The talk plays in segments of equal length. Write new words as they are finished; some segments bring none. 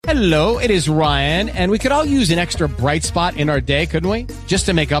Hello, it is Ryan, and we could all use an extra bright spot in our day, couldn't we? Just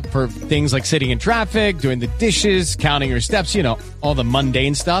to make up for things like sitting in traffic, doing the dishes, counting your steps, you know, all the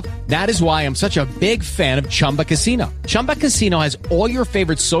mundane stuff. That is why I'm such a big fan of Chumba Casino. Chumba Casino has all your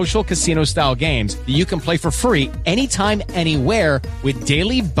favorite social casino-style games that you can play for free anytime, anywhere with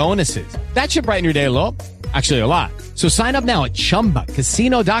daily bonuses. That should brighten your day a little. Actually, a lot. So sign up now at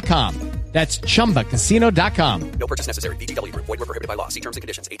ChumbaCasino.com. That's ChumbaCasino.com. No purchase necessary. VGW Group. Void where prohibited by law. See terms and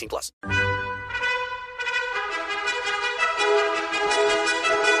conditions. 18+.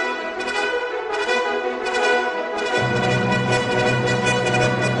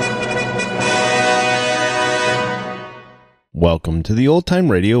 Welcome to the Old Time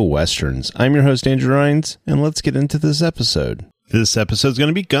Radio Westerns. I'm your host, Andrew Rines, and let's get into this episode. This episode is going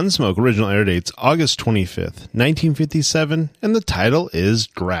to be Gunsmoke. Original air dates August 25th, 1957, and the title is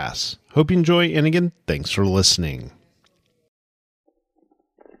Grass. Hope you enjoy, and again, thanks for listening.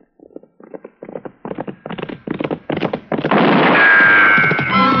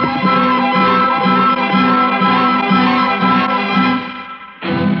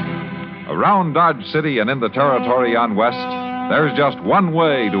 Around Dodge City and in the territory on West, there's just one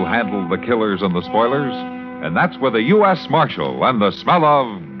way to handle the killers and the spoilers, and that's with a U.S. Marshal and the smell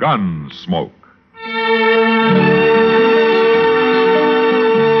of Gunsmoke.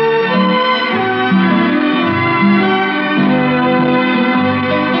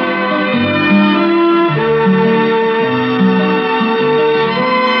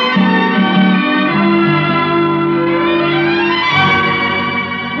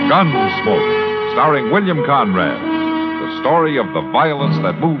 Gunsmoke, starring William Conrad, the story of the violence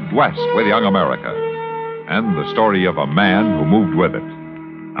that moved west with young America, and the story of a man who moved with it.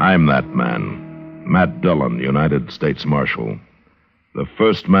 I'm that man, Matt Dillon, United States Marshal. The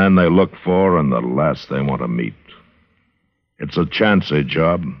first man they look for and the last they want to meet. It's a chancy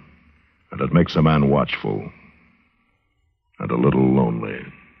job, and it makes a man watchful and a little lonely.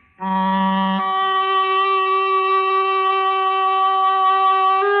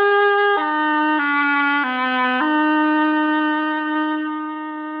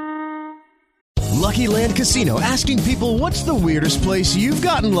 Lucky Land Casino, asking people, what's the weirdest place you've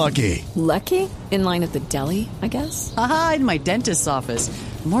gotten lucky? Lucky? In line at the deli, I guess? Aha, in my dentist's office.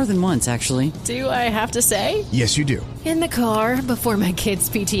 More than once, actually. Do I have to say? Yes, you do. In the car before my kids'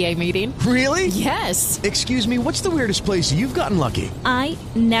 PTA meeting. Really? Yes. Excuse me, what's the weirdest place you've gotten lucky? I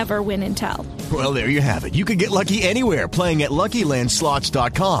never win and tell. Well, there you have it. You can get lucky anywhere, playing at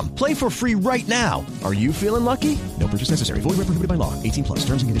LuckyLandSlots.com. Play for free right now. Are you feeling lucky? No purchase necessary. Void where prohibited by law. 18+.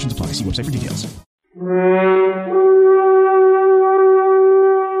 Terms and conditions apply. See website for details.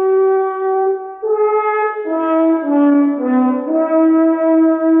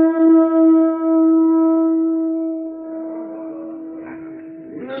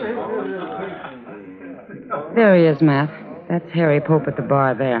 There he is, Matt. That's Harry Pope at the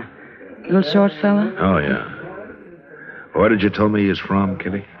bar there. Little short fella? Oh, yeah. Where did you tell me he's from,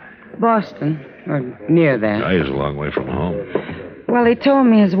 Kitty? Boston, or near there. Oh, he's a long way from home. Well, he told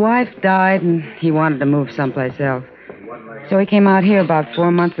me his wife died and he wanted to move someplace else. So he came out here about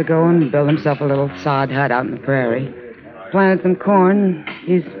 4 months ago and built himself a little sod hut out in the prairie. Planted some corn.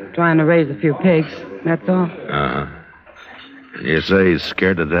 He's trying to raise a few pigs. That's all. Uh-huh. You say he's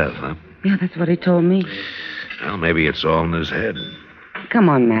scared to death, huh? Yeah, that's what he told me. Well, maybe it's all in his head. Come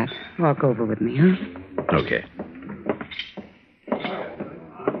on, Matt. Walk over with me, huh? Okay.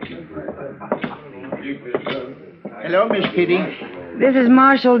 Hello, Miss Kitty. This is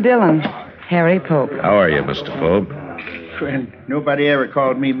Marshal Dillon, Harry Pope. How are you, Mr. Pope? Well, nobody ever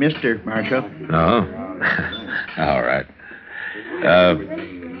called me Mr. Marshal. No? All right.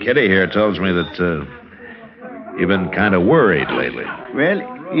 Kitty here tells me that you've been kind of worried lately. Well,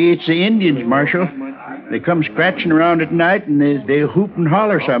 it's the Indians, Marshal. They come scratching around at night, and they hoop and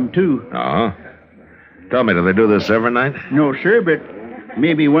holler some, too. Oh? Tell me, do they do this every night? No, sir, but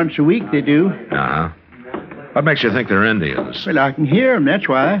maybe once a week they do. Uh-huh. What makes you think they're Indians? Well, I can hear them, that's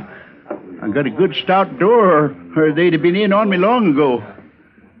why. I've got a good stout door, or they'd have been in on me long ago.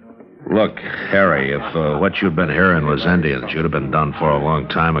 Look, Harry, if what you'd been hearing was Indians, you'd have been done for a long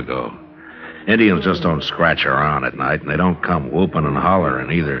time ago. Indians just don't scratch around at night, and they don't come whooping and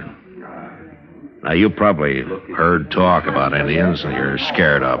hollering either. Now, you probably heard talk about Indians, and you're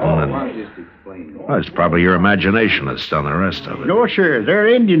scared of them, and well, it's probably your imagination that's done the rest of it. No, sir, they're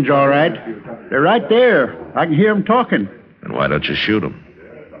Indians, all right. They're right there. I can hear them talking. Then why don't you shoot them?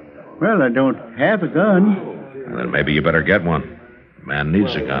 Well, I don't have a gun. And then maybe you better get one. Man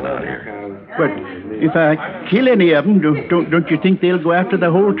needs a gun out here. But if I kill any of them, don't you think they'll go after the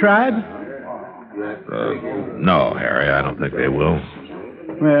whole tribe? No, Harry, I don't think they will.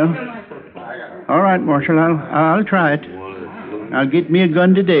 Well, all right, Marshal. I'll try it. I'll get me a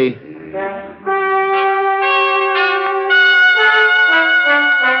gun today.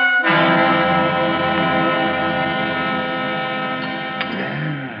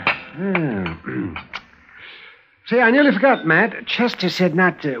 Say, I nearly forgot, Matt. Chester said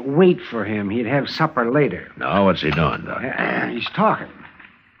not to wait for him. He'd have supper later. No, what's he doing, Doc? He's talking.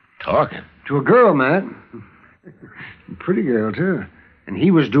 Talking? To a girl, Matt. A pretty girl, too. And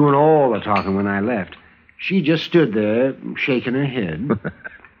he was doing all the talking when I left. She just stood there, shaking her head.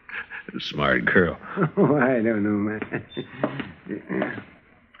 Smart girl. Oh, I don't know, Matt.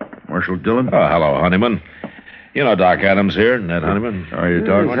 Marshal Dillon? Oh, hello, Honeyman. You know Doc Adams here, Ned Honeyman. How are you,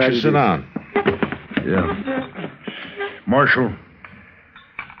 Doc? Why don't you sit down? Yeah. Marshal,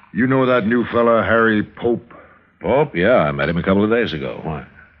 you know that new fella, Harry Pope? Pope? Yeah, I met him a couple of days ago. Why?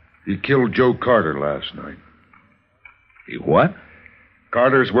 He killed Joe Carter last night. He what?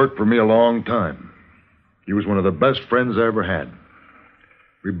 Carter's worked for me a long time. He was one of the best friends I ever had.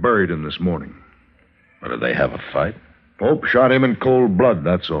 We buried him this morning. What, did they have a fight? Pope shot him in cold blood,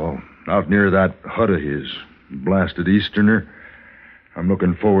 that's all. Out near that hut of his. Blasted Easterner. I'm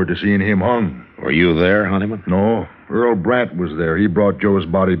looking forward to seeing him hung. Were you there, Honeyman? No. Earl Brandt was there. He brought Joe's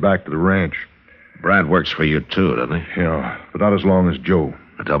body back to the ranch. Brandt works for you, too, doesn't he? Yeah, but not as long as Joe.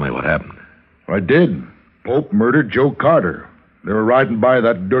 Now tell me what happened. I did. Pope murdered Joe Carter. They were riding by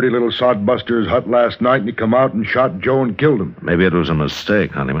that dirty little sodbuster's hut last night, and he come out and shot Joe and killed him. Maybe it was a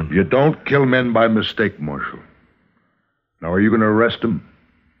mistake, Honeyman. You don't kill men by mistake, Marshal. Now, are you going to arrest him?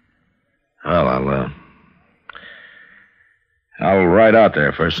 Well, I'll ride out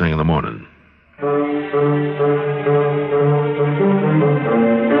there first thing in the morning.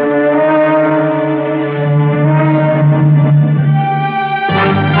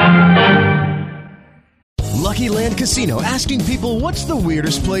 Lucky Land Casino, asking people, what's the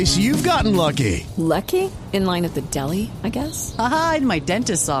weirdest place you've gotten lucky? Lucky? In line at the deli, I guess? Aha, in my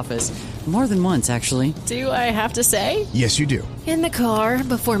dentist's office. More than once, actually. Do I have to say? Yes, you do. In the car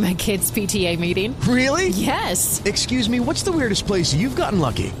before my kids' PTA meeting. Really? Yes. Excuse me, what's the weirdest place you've gotten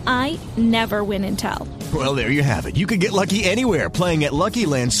lucky? I never win and tell. Well, there you have it. You can get lucky anywhere, playing at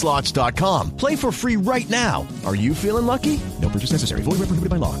LuckyLandSlots.com. Play for free right now. Are you feeling lucky? No purchase necessary. Void where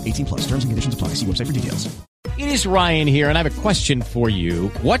prohibited by law. 18+. Terms and conditions apply. See website for details. It is Ryan here, and I have a question for you.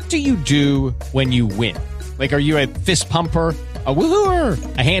 What do you do when you win? Like, are you a fist pumper, a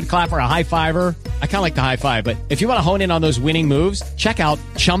woohooer, a hand clapper, a high fiver? I kind of like the high five, but if you want to hone in on those winning moves, check out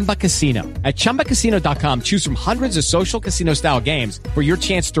Chumba Casino. At ChumbaCasino.com, choose from hundreds of social casino-style games for your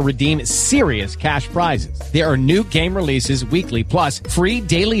chance to redeem serious cash prizes. There are new game releases weekly, plus free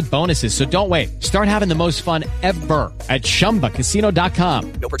daily bonuses, so don't wait. Start having the most fun ever at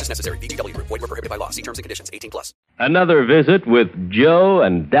ChumbaCasino.com. No purchase necessary. VGW. Void were prohibited by law. See terms and conditions. 18+. Another visit with Joe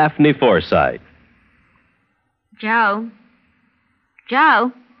and Daphne Forsythe. Joe?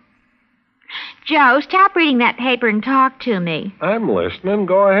 Joe? Joe, stop reading that paper and talk to me. I'm listening.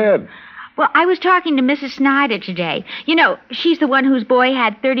 Go ahead. Well, I was talking to Mrs. Snyder today. You know, she's the one whose boy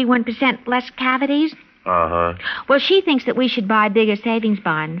had 31% less cavities. Uh-huh. Well, she thinks that we should buy bigger savings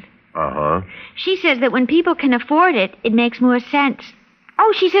bonds. Uh-huh. She says that when people can afford it, it makes more sense.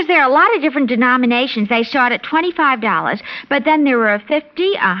 Oh, she says there are a lot of different denominations. They start at $25, but then there are $50,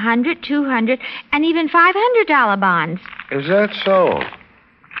 $100, $200, and even $500 bonds. Is that so?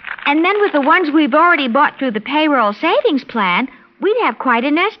 And then with the ones we've already bought through the payroll savings plan, we'd have quite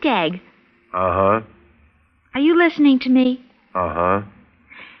a nest egg. Uh-huh. Are you listening to me? Uh-huh.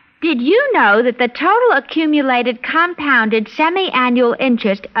 Did you know that the total accumulated compounded semi-annual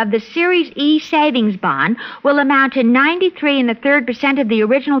interest of the Series E savings bond will amount to 93 3/3% of the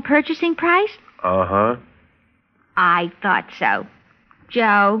original purchasing price? Uh-huh. I thought so.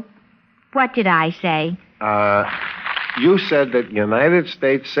 Joe, what did I say? You said that United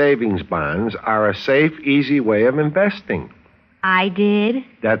States savings bonds are a safe, easy way of investing. I did.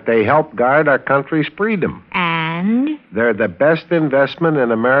 That they help guard our country's freedom. And? They're the best investment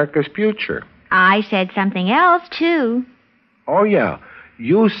in America's future. I said something else, too. Oh, yeah.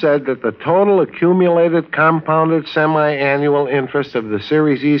 You said that the total accumulated compounded semi-annual interest of the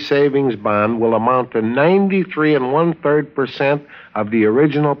Series E savings bond will amount to 93 1/3% of the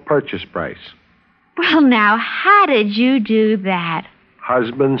original purchase price. Well, now, how did you do that?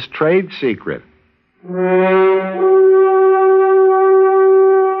 Husband's trade secret.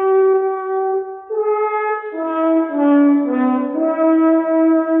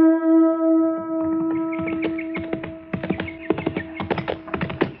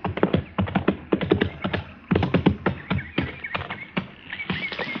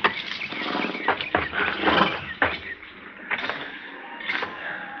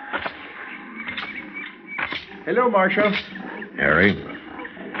 Hello, Marshal. Harry?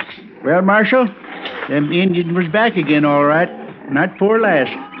 Well, Marshal, them Indians was back again, all right. Night before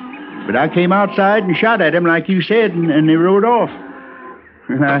last. But I came outside and shot at them like you said, and they rode off.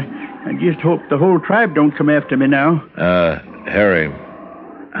 And I just hope the whole tribe don't come after me now. Harry,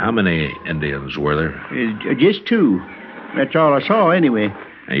 how many Indians were there? Just 2. That's all I saw, anyway.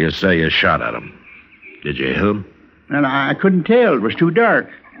 And you say you shot at them. Did you hit them? And I couldn't tell. It was too dark.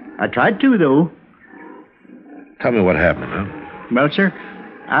 I tried to, though. Tell me what happened, huh? Well, sir,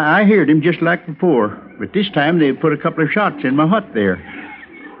 I heard him just like before. But this time they put a couple of shots in my hut there.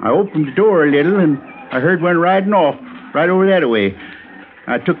 I opened the door a little, and I heard one riding off right over that way.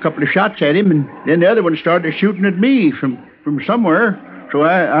 I took a couple of shots at him, and then the other one started shooting at me from somewhere. So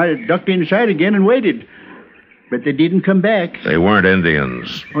I ducked inside again and waited. But they didn't come back. They weren't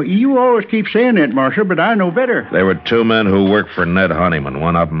Indians. Well, you always keep saying that, Marshal, but I know better. They were 2 men who worked for Ned Honeyman.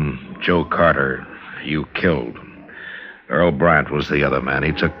 One of them, Joe Carter, you killed. Earl Brandt was the other man.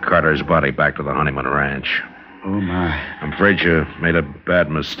 He took Carter's body back to the Honeyman ranch. Oh, my. I'm afraid you made a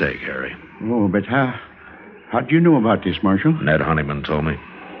bad mistake, Harry. Oh, but how'd you know about this, Marshal? Ned Honeyman told me.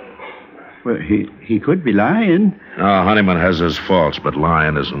 Well, he could be lying. No, Honeyman has his faults, but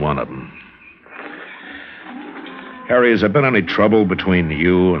lying isn't one of them. Harry, has there been any trouble between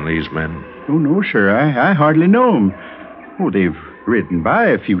you and these men? Oh, no, sir. I hardly know them. Oh, they've ridden by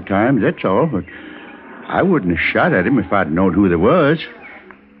a few times, that's all. But I wouldn't have shot at him if I'd known who they was.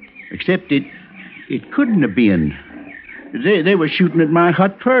 Except it couldn't have been. They were shooting at my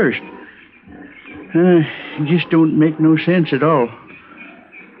hut first. It just don't make no sense at all.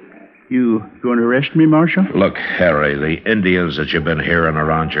 You going to arrest me, Marshal? Look, Harry, the Indians that you've been hearing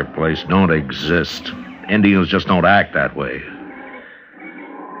around your place don't exist. Indians just don't act that way.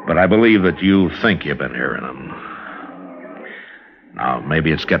 But I believe that you think you've been hearing them. Now,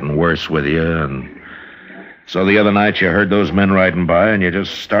 maybe it's getting worse with you, and so the other night you heard those men riding by and you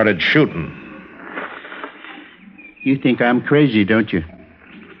just started shooting. You think I'm crazy, don't you?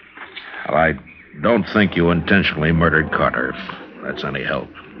 Well, I don't think you intentionally murdered Carter, if that's any help.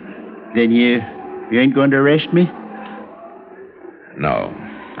 Then you ain't going to arrest me? No,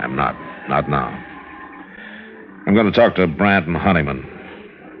 I'm not. Not now. I'm going to talk to Brandt and Honeyman.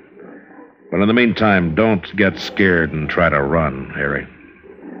 But in the meantime, don't get scared and try to run, Harry.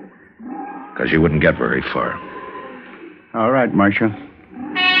 Because you wouldn't get very far. All right, Marshal.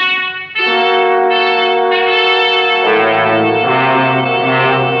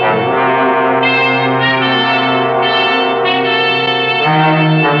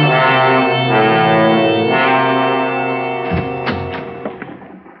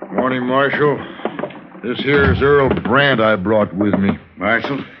 Morning, Marshal. This here's Earl Brandt I brought with me.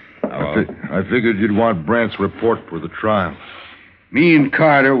 Marshal? Hello. I figured you'd want Brandt's report for the trial. Me and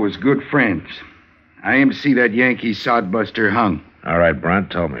Carter was good friends. I aim to see that Yankee sodbuster hung. All right, Brandt,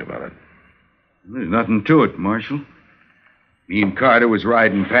 tell me about it. There's nothing to it, Marshal. Me and Carter was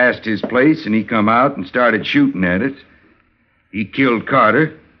riding past his place, and he come out and started shooting at us. He killed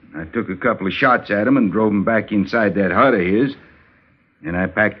Carter. I took a couple of shots at him and drove him back inside that hut of his. And I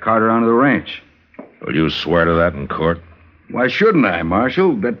packed Carter onto the ranch. Will you swear to that in court? Why shouldn't I,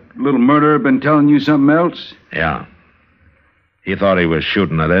 Marshal? That little murderer been telling you something else? Yeah. He thought he was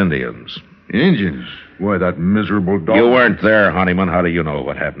shooting at Indians. Indians? Why, that miserable dog... You weren't there, Honeyman. How do you know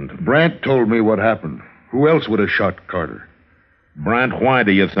what happened? Brandt told me what happened. Who else would have shot Carter? Brandt, why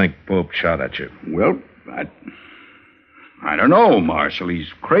do you think Pope shot at you? Well, I don't know, Marshal.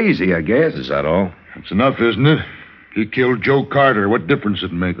 He's crazy, I guess. Is that all? That's enough, isn't it? He killed Joe Carter. What difference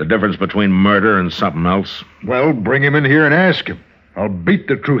it make? The difference between murder and something else? Well, bring him in here and ask him. I'll beat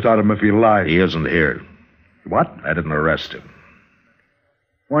the truth out of him if he lies. He isn't here. What? I didn't arrest him.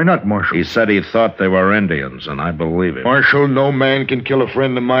 Why not, Marshal? He said he thought they were Indians, and I believe him. Marshal, no man can kill a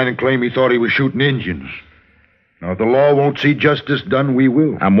friend of mine and claim he thought he was shooting Indians. Now, if the law won't see justice done, we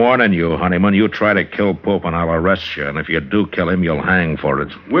will. I'm warning you, Honeyman. You try to kill Pope and I'll arrest you. And if you do kill him, you'll hang for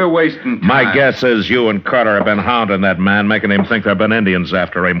it. We're wasting time. My guess is you and Carter have been hounding that man, making him think there have been Indians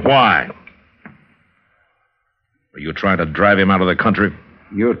after him. Why? Are you trying to drive him out of the country?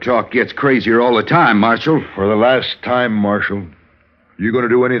 Your talk gets crazier all the time, Marshal. For the last time, Marshal. You going to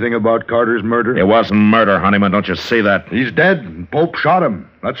do anything about Carter's murder? It wasn't murder, Honeyman. Don't you see that? He's dead, and Pope shot him.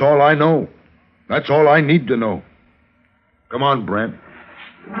 That's all I know. That's all I need to know. Come on, Brent.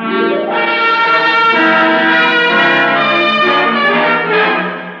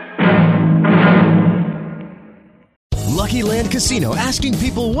 Lucky Land Casino, asking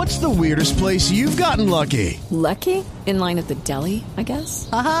people, what's the weirdest place you've gotten lucky? Lucky? In line at the deli, I guess?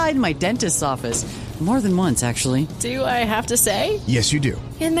 Aha, in my dentist's office. More than once, actually. Do I have to say? Yes, you do.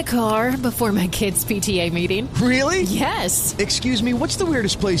 In the car before my kids' PTA meeting. Really? Yes. Excuse me, what's the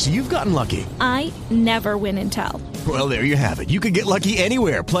weirdest place you've gotten lucky? I never win and tell. Well, there you have it. You can get lucky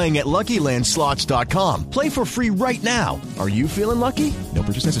anywhere, playing at LuckyLandSlots.com. Play for free right now. Are you feeling lucky? No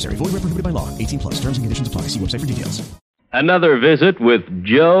purchase necessary. Void where prohibited by law. 18+. Terms and conditions apply. See website for details. Another visit with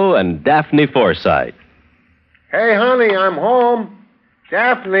Joe and Daphne Forsythe. Hey, honey, I'm home.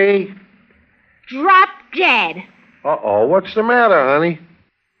 Daphne. Drop dead. Uh-oh, what's the matter, honey?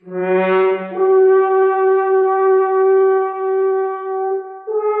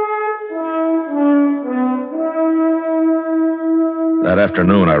 That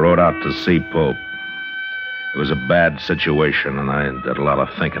afternoon, I rode out to see Pope. It was a bad situation, and I did a lot of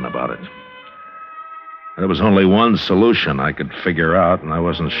thinking about it. There was only one solution I could figure out, and I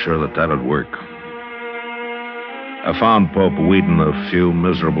wasn't sure that would work. I found Pope weeding a few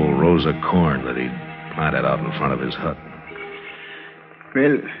miserable rows of corn that he'd planted out in front of his hut.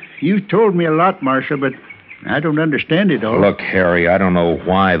 Well, you told me a lot, Marshal, but I don't understand it all. Look, Harry, I don't know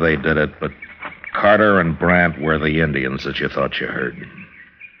why they did it, but Carter and Brandt were the Indians that you thought you heard.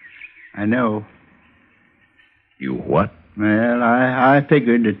 I know. You what? Well, I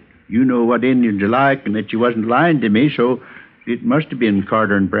figured that you know what Indians are like and that you wasn't lying to me, so it must have been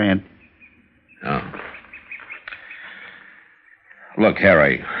Carter and Brandt. Oh. Look,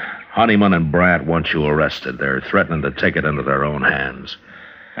 Harry, Honeyman and Brandt want you arrested. They're threatening to take it into their own hands.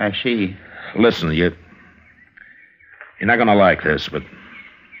 I see. Listen, you're not going to like this, but,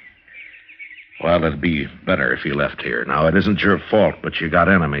 well, it'd be better if you left here. Now, it isn't your fault, but you got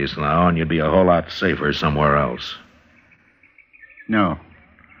enemies now, and you'd be a whole lot safer somewhere else. No,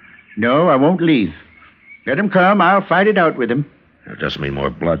 I won't leave. Let him come. I'll fight it out with him. It'll just mean more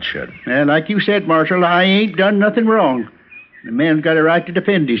bloodshed. And like you said, Marshal, I ain't done nothing wrong. The man's got a right to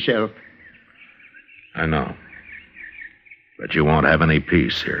defend himself. I know. But you won't have any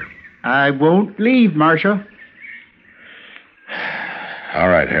peace here. I won't leave, Marshal. All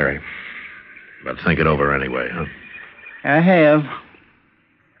right, Harry. But think it over anyway, huh? I have.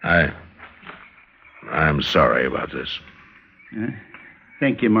 I'm sorry about this.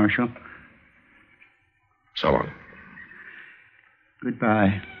 Thank you, Marshal. So long.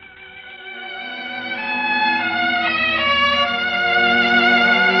 Goodbye.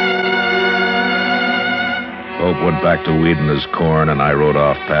 Pope went back to weeding his corn, and I rode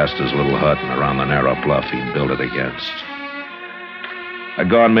off past his little hut and around the narrow bluff he'd built it against. I'd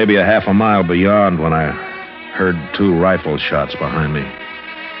gone maybe a half a mile beyond when I heard 2 rifle shots behind me.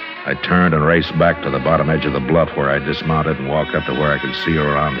 I turned and raced back to the bottom edge of the bluff where I dismounted and walked up to where I could see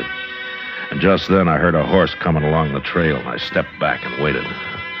around it. And just then I heard a horse coming along the trail, and I stepped back and waited.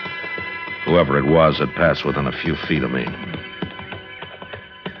 Whoever it was had passed within a few feet of me.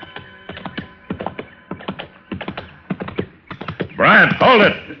 Brandt, hold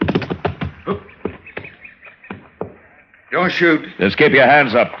it! Don't shoot. Just keep your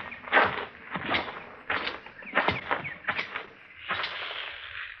hands up.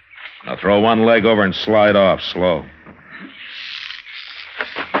 Now throw one leg over and slide off, slow.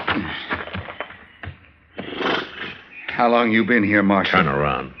 How long you been here, Marshal? Turn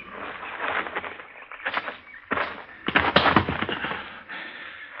around.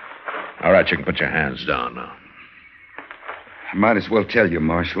 All right, you can put your hands down now. I might as well tell you,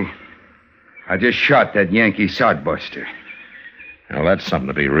 Marshal. I just shot that Yankee sodbuster. Well, that's something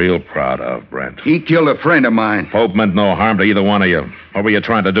to be real proud of, Brent. He killed a friend of mine. Pope meant no harm to either one of you. What were you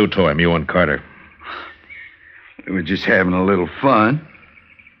trying to do to him, you and Carter? We were just having a little fun.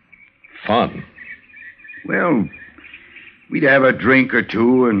 Fun? Well, we'd have a drink or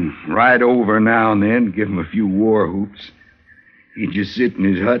two and ride over now and then, give him a few war whoops. He'd just sit in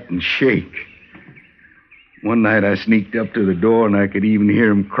his hut and shake. One night I sneaked up to the door and I could even hear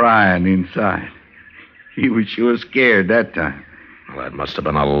him crying inside. He was sure scared that time. Well, that must have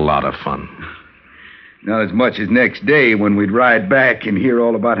been a lot of fun. Not as much as next day when we'd ride back and hear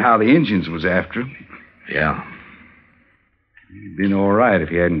all about how the Injuns was after him. Yeah. He'd been all right if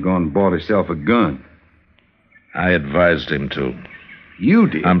he hadn't gone and bought himself a gun. I advised him to. You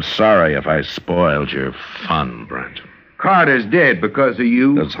did? I'm sorry if I spoiled your fun, Brent. Carter's dead because of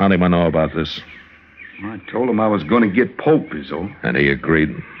you. Does Honeyman know about this? I told him I was going to get Pope, is all. And he agreed?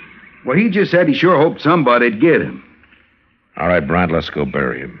 Well, he just said he sure hoped somebody'd get him. All right, Brent, let's go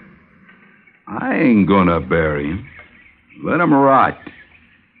bury him. I ain't gonna bury him. Let him rot.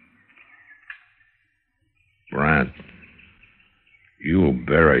 Brent, you'll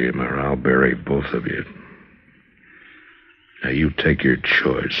bury him or I'll bury both of you. Now, you take your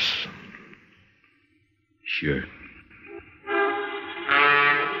choice. Sure.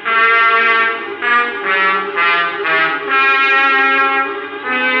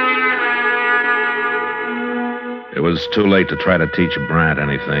 was too late to try to teach Brant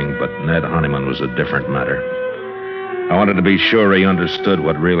anything, but Ned Honeyman was a different matter. I wanted to be sure he understood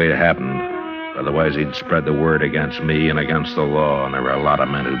what really happened. Otherwise, he'd spread the word against me and against the law, and there were a lot of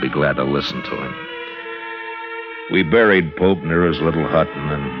men who'd be glad to listen to him. We buried Pope near his little hut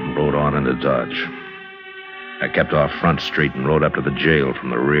and then rode on into Dodge. I kept off Front Street and rode up to the jail from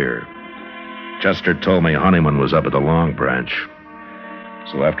the rear. Chester told me Honeyman was up at the Long Branch.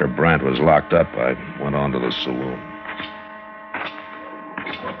 So after Brant was locked up, I went on to the saloon.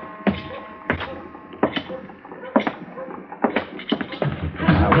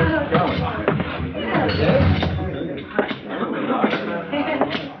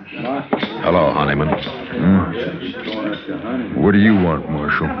 Hello, Honeyman. What do you want,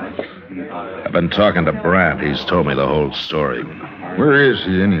 Marshal? I've been talking to Brant. He's told me the whole story. Where is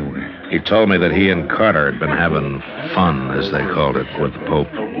he, anyway? He told me that he and Carter had been having fun, as they called it, with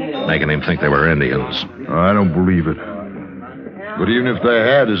Pope, making him think they were Indians. I don't believe it. But even if they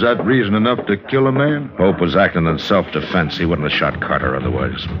had, is that reason enough to kill a man? Pope was acting in self-defense. He wouldn't have shot Carter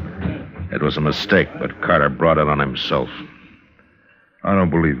otherwise. It was a mistake, but Carter brought it on himself. I don't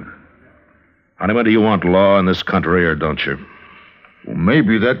believe it. Honeyman, do you want law in this country or don't you? Well,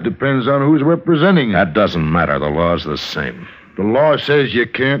 maybe that depends on who's representing it. That doesn't matter. The law's the same. The law says you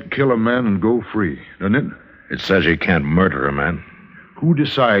can't kill a man and go free, doesn't it? It says you can't murder a man. Who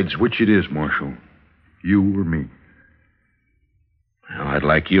decides which it is, Marshal? You or me? Well, I'd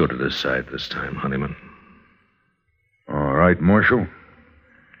like you to decide this time, Honeyman. All right, Marshal.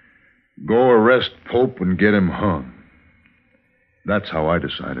 Go arrest Pope and get him hung. That's how I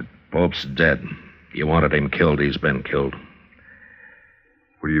decided. Pope's dead. You wanted him killed. He's been killed.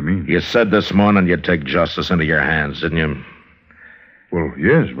 What do you mean? You said this morning you'd take justice into your hands, didn't you? Well,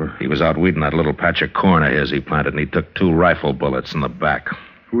 yes, but... He was out weeding that little patch of corn of his he planted, and he took 2 rifle bullets in the back.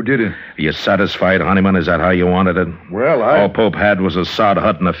 Who did it? Are you satisfied, Honeyman? Is that how you wanted it? Well, All Pope had was a sod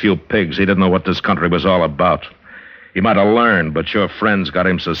hut and a few pigs. He didn't know what this country was all about. He might have learned, but your friends got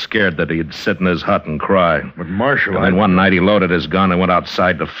him so scared that he'd sit in his hut and cry. But, Marshal, And then one night he loaded his gun and went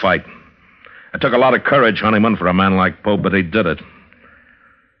outside to fight. It took a lot of courage, Honeyman, for a man like Pope, but he did it.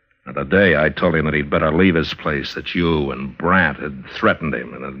 And today I told him that he'd better leave his place, that you and Brant had threatened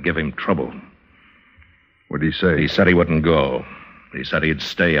him and had given him trouble. What'd he say? He said he wouldn't go. He said he'd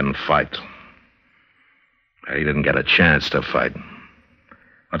stay and fight. He didn't get a chance to fight.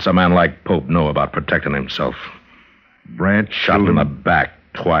 What's a man like Pope know about protecting himself? Brant shot him in the back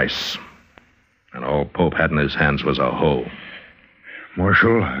twice. And all Pope had in his hands was a hoe.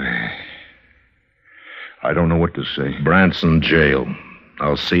 Marshal, I don't know what to say. Brant's in jail.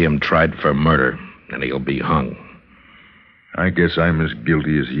 I'll see him tried for murder, and he'll be hung. I guess I'm as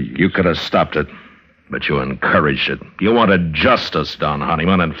guilty as he is. You could have stopped it, but you encouraged it. You wanted justice done,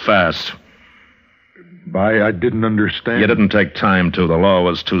 Honeyman, and fast. I didn't understand. You didn't take time to. The law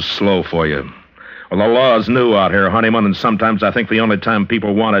was too slow for you. Well, the law is new out here, Honeyman, and sometimes I think the only time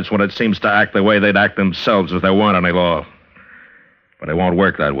people want it's when it seems to act the way they'd act themselves if there weren't any law. But it won't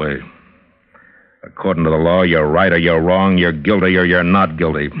work that way. According to the law, you're right or you're wrong, you're guilty or you're not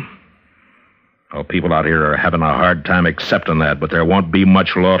guilty. Well, people out here are having a hard time accepting that, but there won't be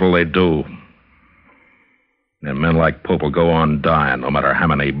much law till they do. And men like Pope will go on dying, no matter how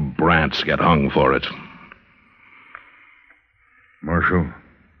many Brants get hung for it. Marshal,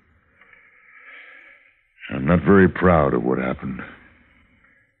 I'm not very proud of what happened.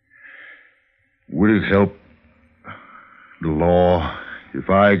 Would it help the law if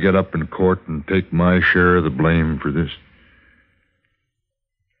I get up in court and take my share of the blame for this?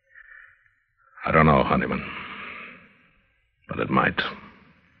 I don't know, Honeyman. But it might.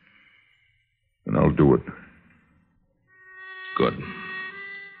 Then I'll do it. Good.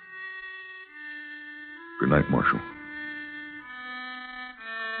 Good night, Marshal.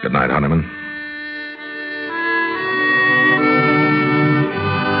 Good night, Honeyman.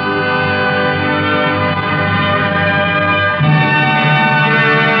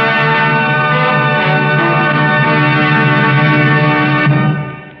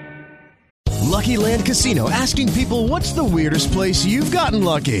 Lucky Land Casino, asking people, what's the weirdest place you've gotten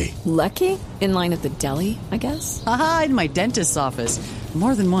lucky? Lucky? In line at the deli, I guess? Aha, in my dentist's office.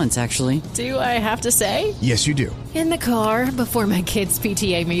 More than once, actually. Do I have to say? Yes, you do. In the car before my kids'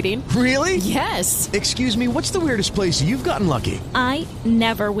 PTA meeting. Really? Yes. Excuse me, what's the weirdest place you've gotten lucky? I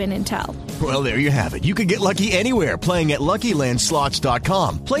never win and tell. Well, there you have it. You can get lucky anywhere, playing at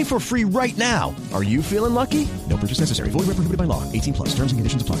LuckyLandSlots.com. Play for free right now. Are you feeling lucky? No purchase necessary. Void where prohibited by law. 18 plus. Terms and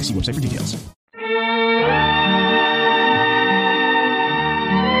conditions apply. See website for details.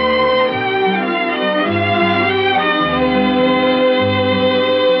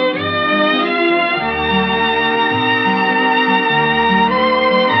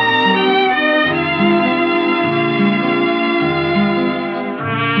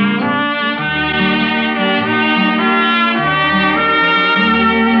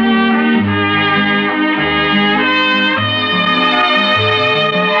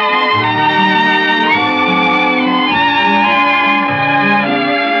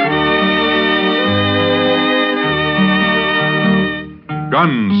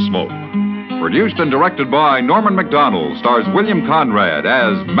 Gunsmoke. Produced and directed by Norman MacDonald, stars William Conrad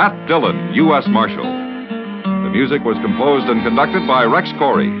as Matt Dillon, U.S. Marshal. The music was composed and conducted by Rex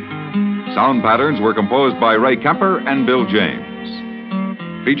Corey. Sound patterns were composed by Ray Kemper and Bill James.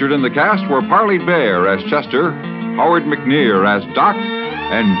 Featured in the cast were Parley Bear as Chester, Howard McNear as Doc,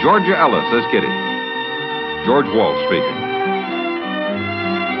 and Georgia Ellis as Kitty. George Walsh speaking.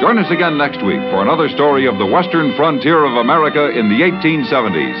 Join us again next week for another story of the western frontier of America in the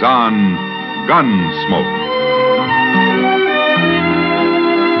 1870s on Gunsmoke.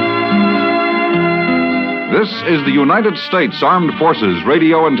 This is the United States Armed Forces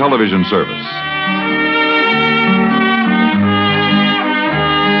Radio and Television Service.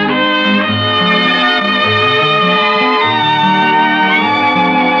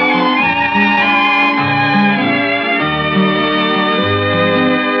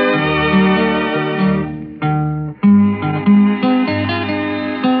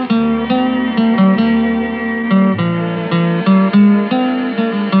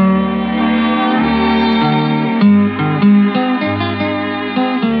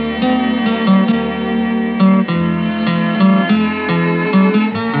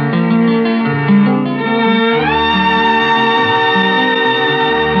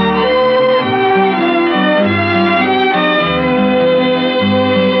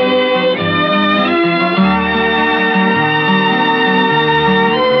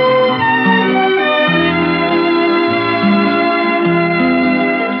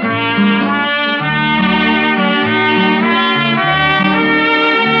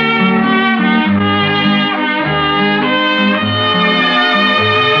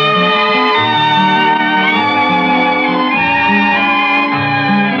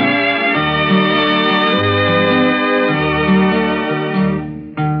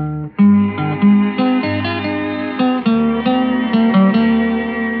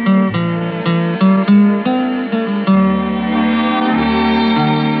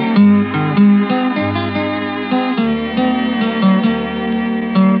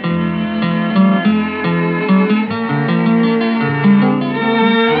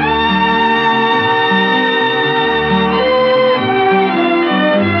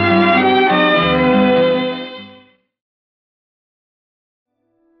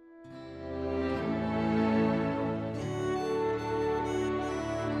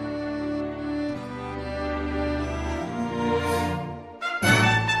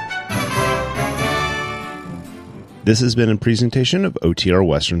 This has been a presentation of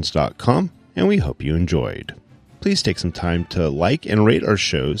OTRWesterns.com, and we hope you enjoyed. Please take some time to like and rate our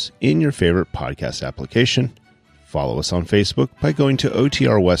shows in your favorite podcast application. Follow us on Facebook by going to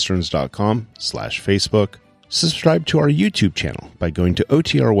OTRWesterns.com/Facebook. Subscribe to our YouTube channel by going to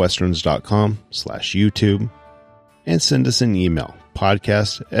OTRWesterns.com/YouTube. And send us an email,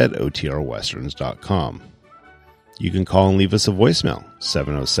 podcast@OTRWesterns.com. You can call and leave us a voicemail,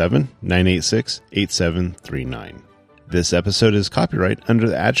 707-986-8739. This episode is copyright under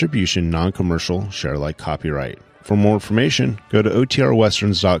the Attribution Non-Commercial Share Alike Copyright. For more information, go to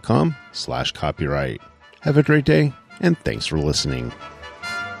OTRWesterns.com/copyright. Have a great day, and thanks for listening.